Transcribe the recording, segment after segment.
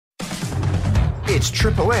It's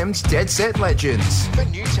Triple M's Dead Set Legends for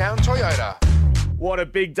Newtown Toyota. What a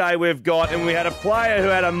big day we've got, and we had a player who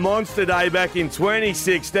had a monster day back in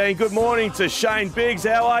 2016. Good morning to Shane Biggs.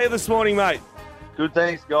 How are you this morning, mate? Good,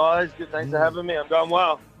 thanks, guys. Good, thanks for having me. I'm going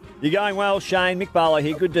well. You're going well, Shane. Mick Barlow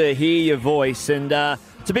here. Good to hear your voice. And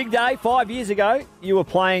it's a big day. 5 years ago, you were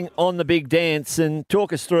playing on the big dance. And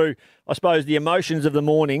talk us through, I suppose, the emotions of the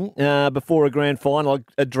morning before a grand final,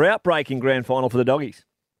 a drought-breaking grand final for the Doggies.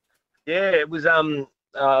 Yeah, it was,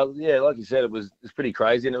 like you said, it was pretty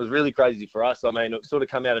crazy. And it was really crazy for us. I mean, it sort of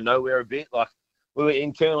come out of nowhere a bit. Like, we were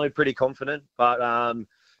internally pretty confident, but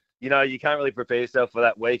you know, you can't really prepare yourself for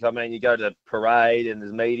that week. I mean, you go to the parade and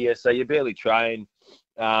there's media, so you barely train.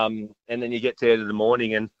 And then you get to the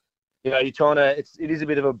morning and, you know, you're trying to, it is a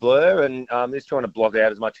bit of a blur and just trying to block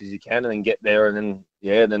out as much as you can and then get there and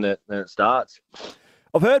then, then it starts.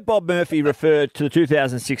 I've heard Bob Murphy refer to the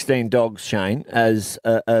 2016 Dogs, Shane, as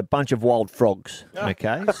a bunch of wild frogs.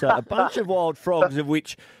 Okay, so a bunch of wild frogs, of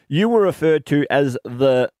which you were referred to as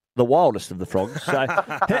the wildest of the frogs. So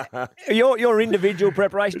your individual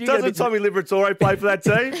preparation. Doesn't Tommy Liberatore play for that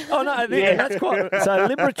team? Oh no, that's quite. So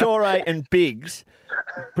Liberatore and Biggs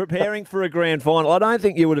preparing for a grand final. I don't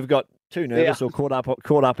think you would have got too nervous or caught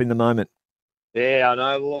up in the moment. Yeah, I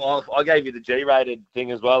know. Well, I gave you the G-rated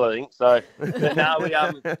thing as well, I think. So,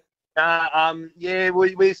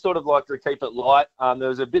 we sort of like to keep it light. There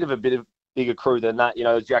was a bit of bigger crew than that. You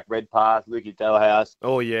know, it was Jack Redpath, Lukey Delhouse.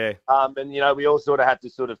 Oh yeah. And you know, we all sort of had to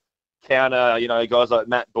sort of counter. You know, guys like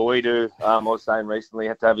Matt Boyd, who I was saying recently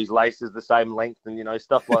had to have his laces the same length and you know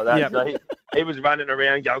stuff like that. Yep. So he was running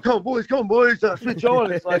around going, "Come on, boys, switch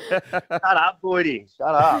on." It's like, shut up, Boydie,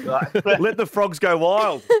 shut up. Like, let the frogs go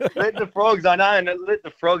wild. Let the frogs, I know, and let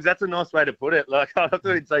the frogs. That's a nice way to put it. Like I thought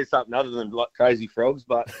he'd say something other than like crazy frogs,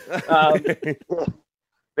 but.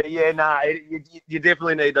 But yeah, you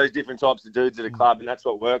definitely need those different types of dudes at a club, and that's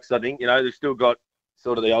what works. I think you know they've still got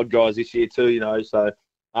sort of the odd guys this year too. You know, so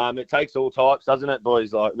it takes all types, doesn't it,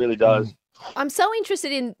 boys? Like, it really does. I'm so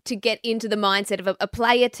interested to get into the mindset of a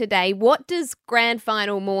player today. What does grand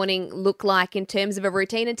final morning look like in terms of a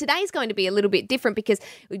routine? And today's going to be a little bit different because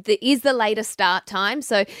there is the later start time,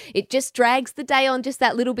 so it just drags the day on just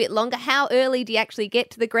that little bit longer. How early do you actually get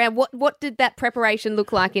to the ground? What did that preparation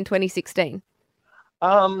look like in 2016?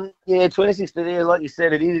 2016, like you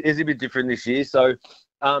said, it is a bit different this year. So,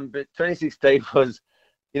 but 2016 was,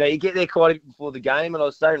 you know, you get there quite a bit before the game. And I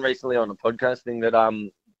was saying recently on a podcast thing that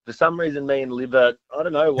for some reason, me and Liver, I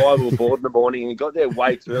don't know why we were bored in the morning and we got there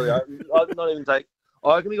way too early.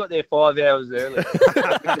 I reckon we got there 5 hours early.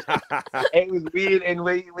 It was weird, and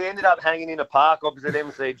we ended up hanging in a park opposite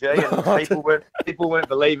MCG, and people weren't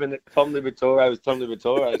believing that Tom Liberatore was Tom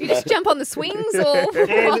Liberatore. You just jump on the swings, or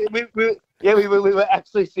we were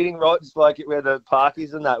actually sitting right just like where the park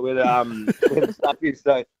is and that, where the stuff is.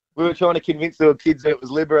 So we were trying to convince the kids that it was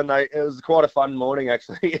Liber, and it was quite a fun morning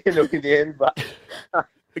actually in the end, but.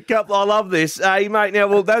 I love this. Hey, mate, now,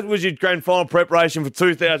 well, that was your grand final preparation for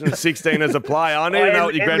 2016 as a player. I need to know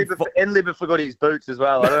what your And Liber forgot his boots as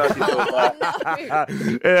well. I don't know if you thought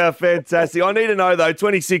that. Yeah, fantastic. I need to know, though,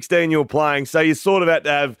 2016 you were playing, so you sort of had to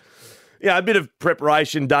have a bit of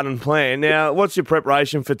preparation done and planned. Now, what's your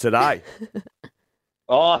preparation for today?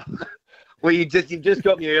 Well, you've just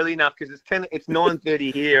got me early enough because it's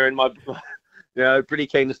 9:30 here, and my pretty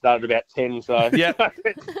keen to start at about 10. So yeah.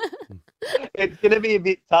 It's going to be a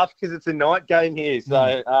bit tough because it's a night game here.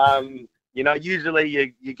 So,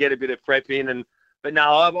 usually you get a bit of prep in. But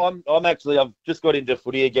no, I've just got into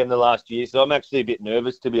footy again the last year. So I'm actually a bit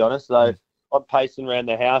nervous, to be honest. So I'm pacing around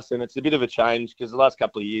the house and it's a bit of a change because the last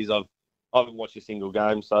couple of years I haven't watched a single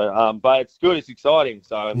game. So, but it's good. It's exciting.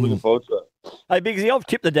 So I'm looking forward to it. Hey, Biggsy, I've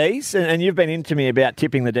tipped the Ds and you've been into me about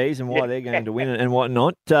tipping the Ds and why they're going to win and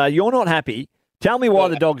whatnot. You're not happy. Tell me why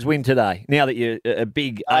the Dogs win today, now that you're a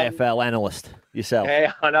big AFL analyst yourself.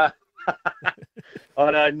 Yeah, I know. I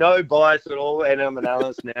know, no bias at all, and I'm an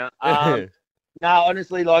analyst now. No,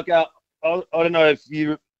 honestly, like, I don't know if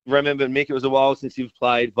you remember, Mick, it was a while since you've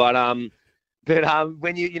played, but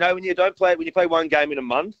when you don't play, when you play one game in a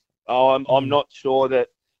month, I'm not sure that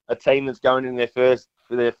a team that's going in for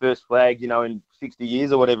their first flag, in 60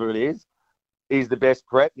 years or whatever it is the best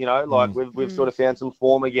prep, like we've sort of found some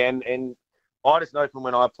form again, and I just know from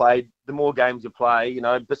when I played, the more games you play,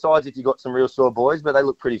 besides if you got some real sore boys, but they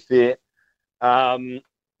look pretty fit,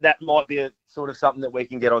 that might be a sort of something that we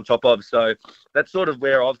can get on top of. So that's sort of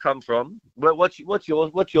where I've come from. What's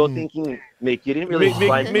your thinking, Mick? You didn't really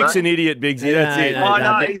explain. Mick's an idiot, Biggsy.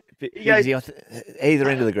 That's it. Easy, either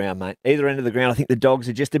end of the ground, mate. Either end of the ground. I think the Dogs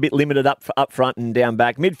are just a bit limited up front and down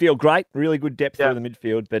back. Midfield, great. Really good depth through the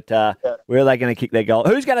midfield. But where are they going to kick their goal?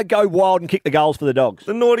 Who's going to go wild and kick the goals for the Dogs?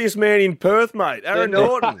 The naughtiest man in Perth, mate. Aaron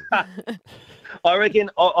Norton. I reckon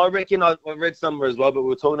I read somewhere as well, but we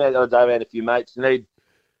were talking about the other day around a few mates. Need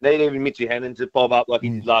even Mitchy Hannon to pop up like he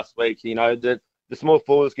did last week. You know, the small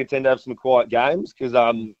forwards can tend to have some quiet games because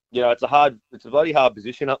you know, it's a bloody hard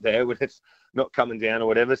position up there when it's not coming down or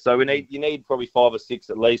whatever. So you need probably 5 or 6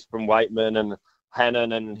 at least from Waitman and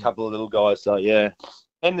Hannon and a couple of little guys. So yeah,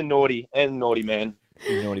 and the naughty man.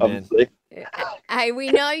 Obviously. Hey, we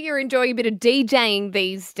know you're enjoying a bit of DJing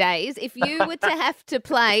these days. If you were to have to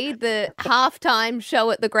play the halftime show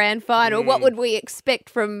at the grand final, what would we expect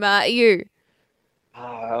from you?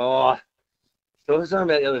 So I was talking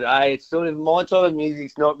about the other day, it's sort of my type of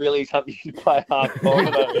music's not really something you play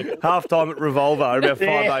half-time. Half-time at Revolver, about 5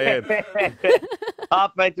 a.m.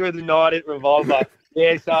 Halfway through the night at Revolver.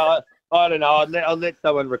 Yeah, so I don't know. I'll let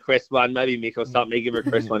someone request one, maybe Mick or something. He can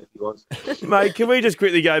request one if he wants. Mate, can we just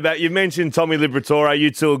quickly go back? You mentioned Tommy Liberatore. You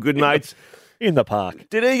two are good mates. In the park.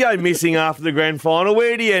 Did he go missing after the grand final?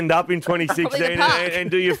 Where did he end up in 2016?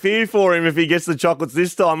 And do you fear for him if he gets the chocolates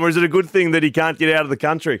this time? Or is it a good thing that he can't get out of the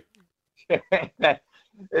country? It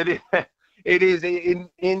is.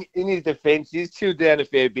 In his defence, he's chilled down a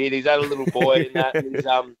fair bit. He's had a little boy and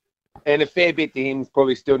that. And a fair bit to him is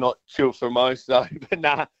probably still not chill for most. So, but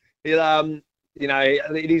nah, he'll, you know,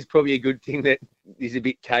 it is probably a good thing that he's a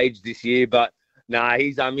bit caged this year. But nah,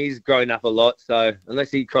 he's grown up a lot. So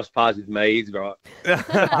unless he cross paths with me, he's right.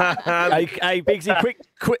 Hey, Biggsy,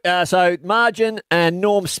 quick. So Margin and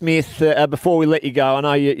Norm Smith. Before we let you go, I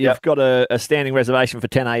know you've got a standing reservation for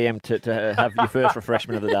 10 a.m. to have your first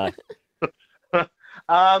refreshment of the day.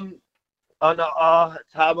 I know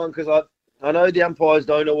it's a hard one because I know the umpires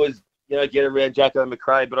don't always get around Jacko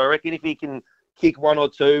McRae, but I reckon if he can kick 1 or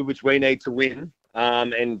 2, which we need to win,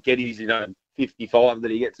 and get his 55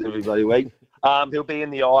 that he gets every bloody week, he'll be in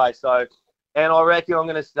the eye. So, and I reckon I'm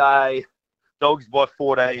going to say Dogs by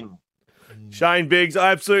 14. Shane Biggs,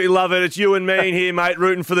 I absolutely love it. It's you and me in here, mate,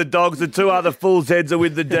 rooting for the Dogs. The 2 other fools' heads are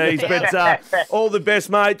with the Ds. But all the best,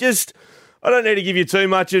 mate. I don't need to give you too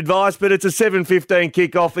much advice, but it's a 7:15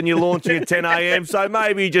 kickoff and you're launching at 10 a.m. So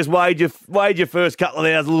maybe just wade your first couple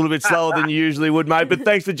of hours a little bit slower than you usually would, mate. But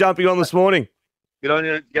thanks for jumping on this morning. Get on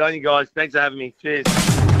you guys. Thanks for having me. Cheers.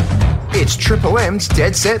 It's Triple M's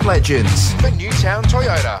Dead Set Legends for Newtown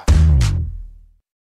Toyota.